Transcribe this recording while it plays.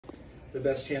the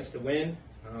best chance to win.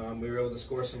 We were able to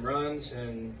score some runs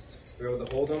and we were able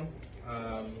to hold them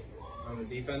on the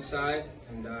defense side,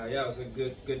 and yeah, it was a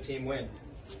good team win.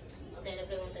 Okay, le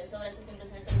pregunté sobre sus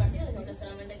impresiones del partido. Dijo que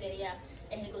solamente quería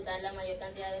ejecutar la mayor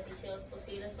cantidad de pitcheos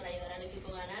posibles para ayudar al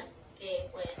equipo a ganar, que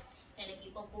pues el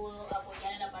equipo pudo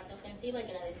apoyar en la parte ofensiva y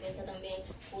que la defensa también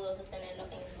pudo sostenerlo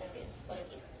en ese sentido por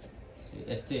equipo.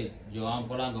 Sí, Joan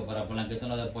Polanco para Polanquito en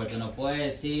los deportes. ¿Nos puedes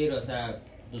decir, o sea,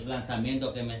 tus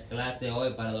lanzamientos que mezclaste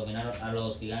hoy para dominar a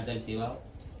los Gigantes del Cibao?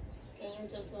 Can you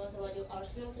talk to us about your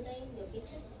arsenal today, your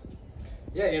pitches?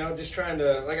 Yeah, you know, just trying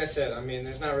to, like I said, I mean,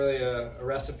 there's not really a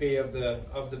recipe of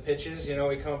the pitches. You know,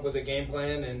 we come up with a game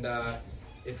plan, and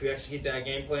if we execute that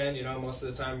game plan, you know, most of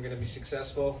the time we're going to be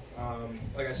successful.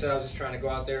 Like I said, I was just trying to go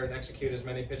out there and execute as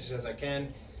many pitches as I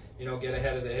can. You know, get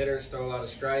ahead of the hitters, throw a lot of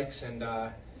strikes, and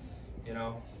you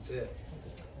know, that's it.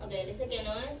 Okay, dice que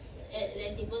no es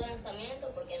el tipo de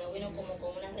lanzamiento porque no vino como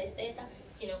con una receta,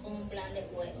 sino con un plan de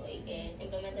juego y que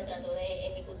simplemente trató de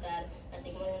ejecutar,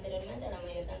 así como dije anteriormente, la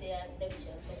mayor cantidad de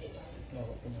pitcheos posibles.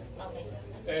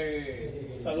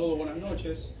 Okay. Saludos, buenas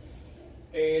noches.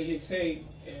 El Licey,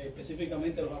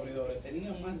 específicamente los abridores,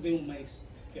 tenían más de un mes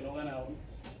que no ganaban.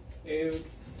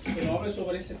 Que no hable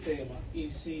sobre ese tema y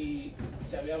si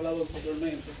se había hablado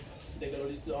anteriormente de que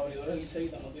los abridores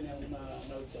liceístas no tenían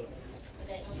una victoria.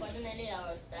 Okay, unfortunately,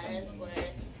 our starters were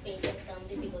facing some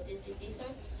difficulties this season.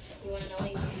 We want to know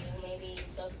if you maybe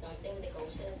talk something with the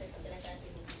coaches or something like that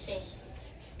to change.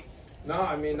 No,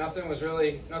 I mean, nothing was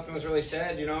really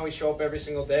said. You know, we show up every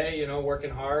single day, you know, working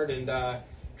hard and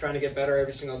trying to get better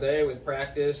every single day with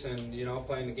practice and, you know,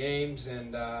 playing the games,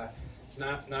 and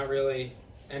not really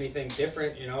anything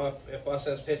different. You know, if us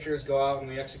as pitchers go out and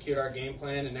we execute our game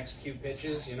plan and execute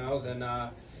pitches, you know, then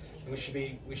we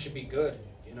should be good.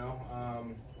 You know,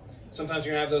 sometimes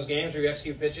you're gonna have those games where you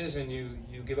execute pitches and you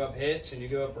give up hits and you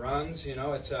give up runs. You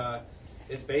know,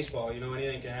 it's baseball. You know,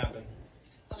 anything can happen.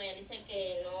 Okay, dice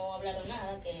que no hablaron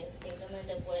nada, que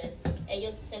simplemente pues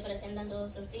ellos se presentan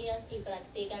todos los días y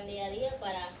practican día a día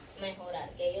para mejorar,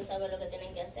 que ellos saben lo que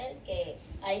tienen que hacer, que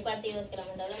hay partidos que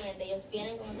lamentablemente ellos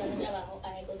vienen con un plan de trabajo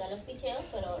a ejecutar los pitcheos,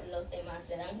 pero los demás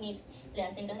le dan hits, le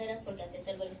hacen carreras porque así es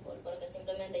el béisbol, porque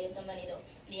simplemente ellos han venido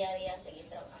día a día a seguir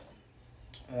trabajando.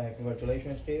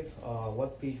 Congratulations, Steve.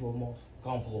 What pitch was most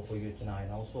comfortable for you tonight?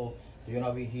 And also, do you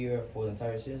want to be here for the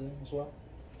entire season as well?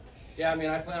 Yeah, I mean,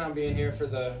 I plan on being here for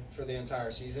the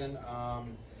entire season.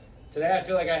 Today, I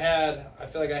feel like I had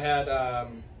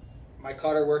my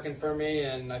cutter working for me,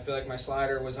 and I feel like my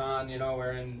slider was on. You know,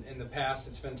 where in the past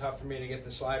it's been tough for me to get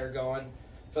the slider going.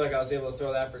 I feel like I was able to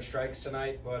throw that for strikes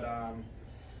tonight, but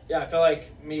yeah, I feel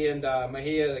like me and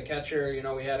Mejia, the catcher, you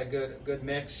know, we had a good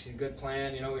mix, a good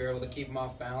plan. You know, we were able to keep them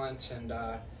off balance, and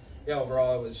yeah,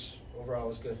 overall it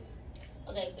was good.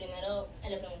 Ok, primero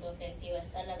él le preguntó que si va a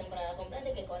estar la temporada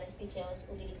completa y que cuáles pitcheos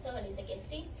utilizó. Él dice que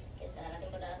sí, que estará la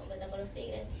temporada completa con los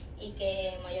Tigres y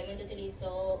que mayormente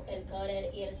utilizó el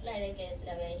cutter y el slider, que se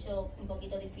le había hecho un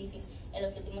poquito difícil en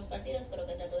los últimos partidos, pero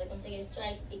que trató de conseguir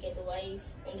strikes y que tuvo ahí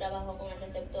un trabajo con el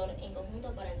receptor en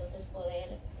conjunto para entonces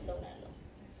poder lograrlo.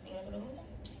 ¿En otra pregunta?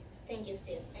 Thank you,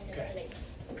 Steve, and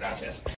congratulations. Gracias.